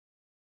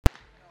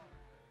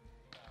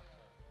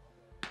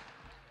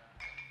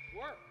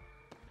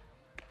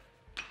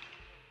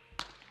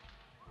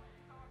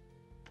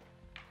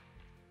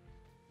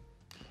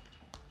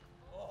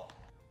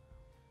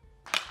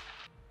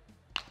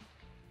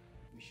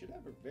should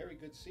have a very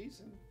good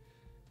season.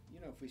 You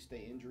know, if we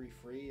stay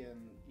injury-free and,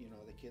 you know,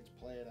 the kids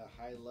play at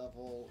a high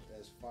level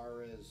as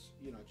far as,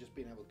 you know, just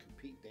being able to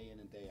compete day in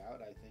and day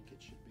out, I think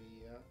it should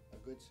be a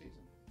good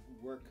season.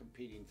 We're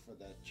competing for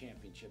the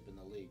championship in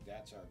the league.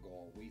 That's our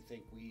goal. We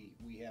think we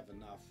have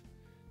enough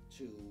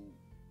to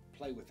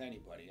play with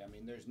anybody. I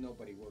mean, there's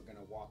nobody we're going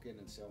to walk in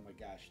and say, oh my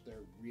gosh,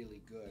 they're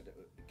really good,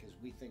 because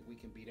we think we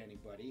can beat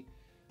anybody.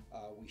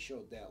 We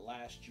showed that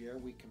last year.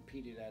 We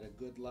competed at a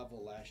good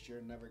level last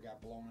year, never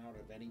got blown out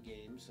of any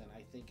games, and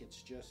I think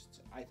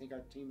I think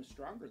our team is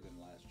stronger than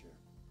last year.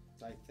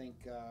 I think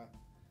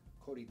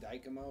Cody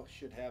Dykema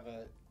should have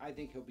I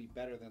think he'll be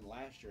better than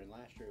last year, and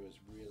last year was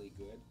really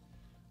good.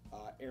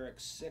 Eric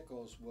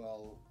Sickles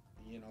will,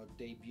 you know,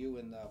 debut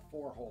in the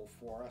 4-hole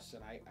for us,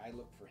 and I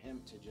look for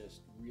him to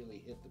just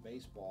really hit the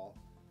baseball.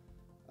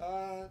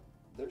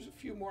 There's a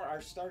few more. Our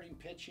starting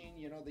pitching,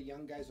 you know, the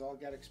young guys all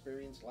got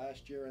experience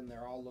last year, and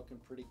they're all looking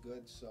pretty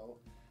good, so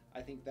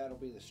I think that'll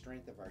be the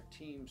strength of our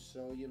team.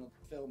 So, you know,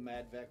 Phil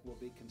Madvek will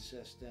be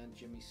consistent,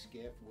 Jimmy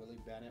Skiff,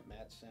 Willie Bennett,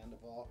 Matt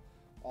Sandoval,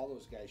 all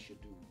those guys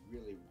should do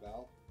really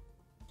well.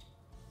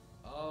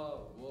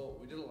 Well,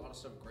 we did a lot of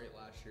stuff great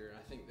last year, and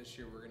I think this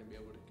year we're going to be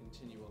able to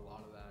continue a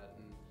lot of that.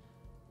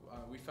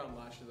 And we found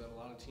last year that a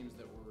lot of teams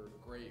that were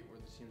great were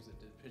the teams that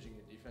did pitching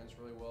and defense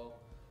really well.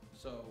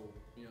 So,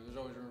 you know, there's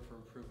always room for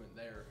improvement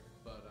there.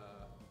 But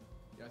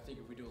yeah, I think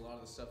if we do a lot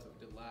of the stuff that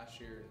we did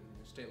last year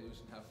and stay loose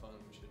and have fun,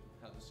 we should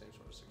have the same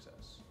sort of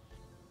success.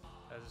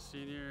 As a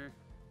senior,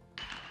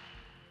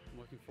 I'm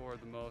looking forward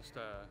the most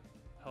to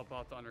help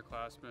out the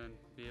underclassmen,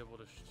 be able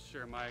to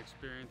share my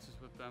experiences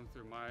with them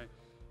through my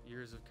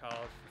years of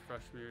college from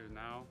freshman year to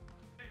now.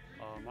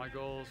 My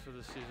goals for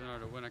this season are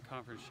to win a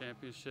conference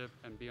championship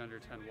and be under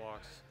 10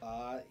 walks.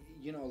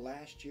 You know,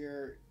 last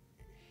year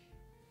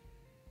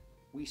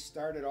we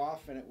started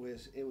off and it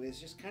was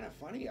just kind of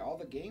funny. All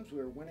the games we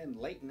were winning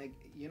late, and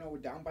you know, we're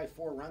down by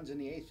 4 runs in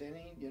the 8th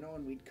inning, you know,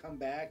 and we'd come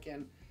back,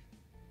 and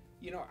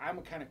you know, I'm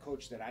a kind of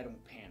coach that I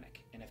don't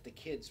panic, and if the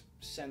kids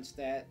sense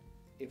that,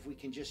 if we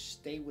can just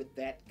stay with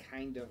that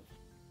kind of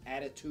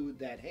attitude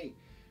that, hey,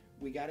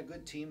 we got a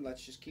good team,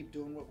 let's just keep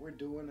doing what we're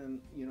doing and,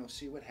 you know,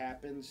 see what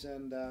happens.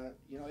 And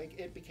you know,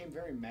 it became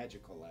very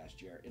magical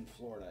last year in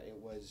Florida. It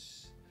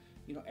was,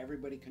 you know,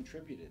 everybody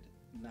contributed.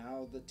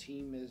 Now the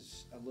team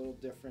is a little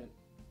different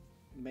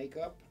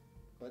makeup,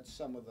 but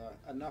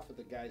enough of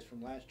the guys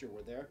from last year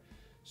were there.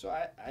 So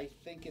I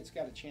think it's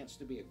got a chance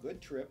to be a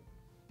good trip.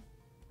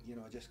 You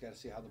know, just got to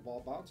see how the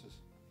ball bounces.